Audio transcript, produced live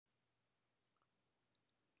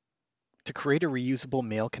To create a reusable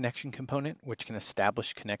mail connection component, which can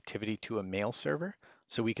establish connectivity to a mail server,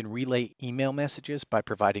 so we can relay email messages by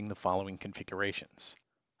providing the following configurations.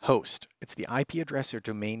 Host, it's the IP address or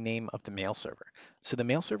domain name of the mail server. So the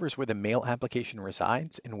mail server is where the mail application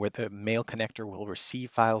resides and where the mail connector will receive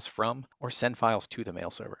files from or send files to the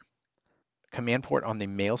mail server. Command port on the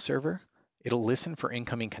mail server, it'll listen for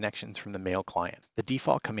incoming connections from the mail client. The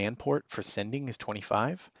default command port for sending is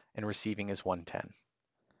 25 and receiving is 110.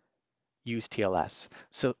 Use TLS.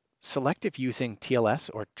 So select if using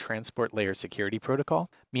TLS or Transport Layer Security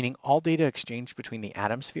Protocol, meaning all data exchanged between the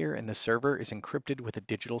Atomsphere and the server is encrypted with a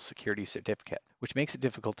digital security certificate, which makes it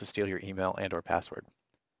difficult to steal your email and/or password.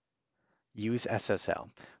 Use SSL.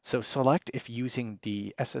 So select if using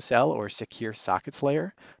the SSL or Secure Sockets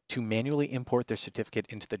layer to manually import their certificate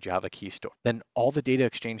into the Java key store. Then all the data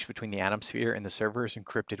exchanged between the Atomsphere and the server is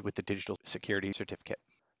encrypted with the digital security certificate.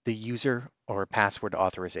 The user or password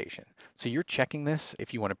authorization. So you're checking this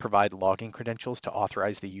if you want to provide login credentials to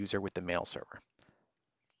authorize the user with the mail server.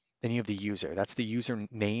 Then you have the user. That's the user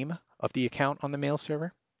name of the account on the mail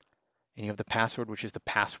server. And you have the password, which is the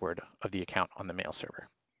password of the account on the mail server.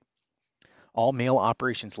 All mail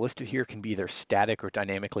operations listed here can be either static or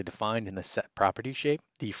dynamically defined in the set property shape.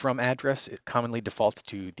 The from address commonly defaults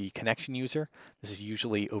to the connection user. This is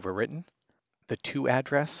usually overwritten. The to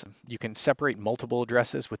address, you can separate multiple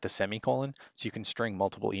addresses with the semicolon, so you can string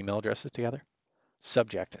multiple email addresses together.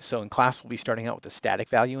 Subject, so in class we'll be starting out with a static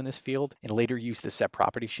value in this field and later use the set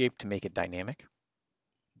property shape to make it dynamic.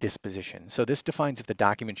 Disposition, so this defines if the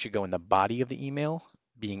document should go in the body of the email,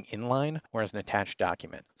 being inline, or as an attached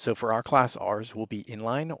document. So for our class, ours will be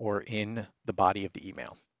inline or in the body of the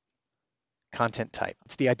email. Content type.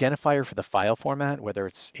 It's the identifier for the file format, whether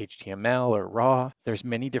it's HTML or RAW. There's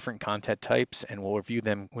many different content types, and we'll review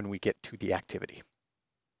them when we get to the activity.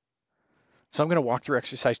 So I'm going to walk through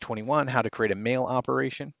exercise 21, how to create a mail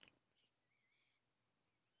operation.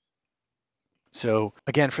 So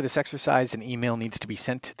again, for this exercise, an email needs to be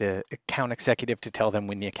sent to the account executive to tell them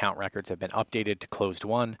when the account records have been updated to closed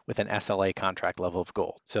won with an SLA contract level of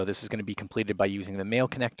gold. So this is going to be completed by using the mail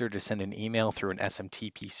connector to send an email through an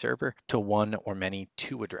SMTP server to one or many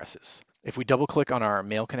to addresses. If we double click on our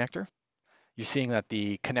mail connector, you're seeing that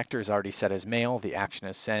the connector is already set as mail, the action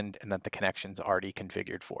is send, and that the connection is already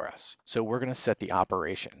configured for us. So we're going to set the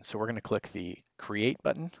operation. So we're going to click the create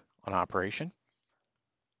button on operation.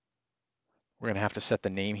 We're going to have to set the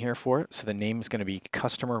name here for it. So the name is going to be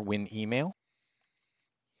customer win email.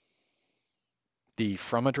 The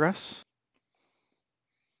from address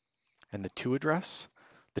and the to address.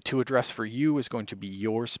 The to address for you is going to be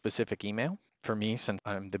your specific email. For me, since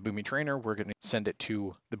I'm the Boomi trainer, we're going to send it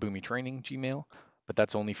to the Boomi Training Gmail, but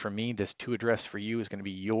that's only for me. This to address for you is going to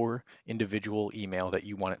be your individual email that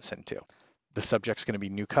you want it sent to. The subject's going to be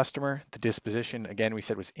new customer. The disposition, again, we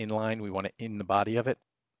said was inline. We want it in the body of it.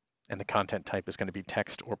 And the content type is going to be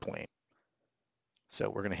text or plain. So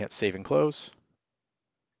we're going to hit save and close.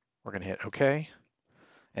 We're going to hit OK.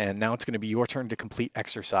 And now it's going to be your turn to complete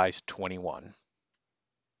exercise 21.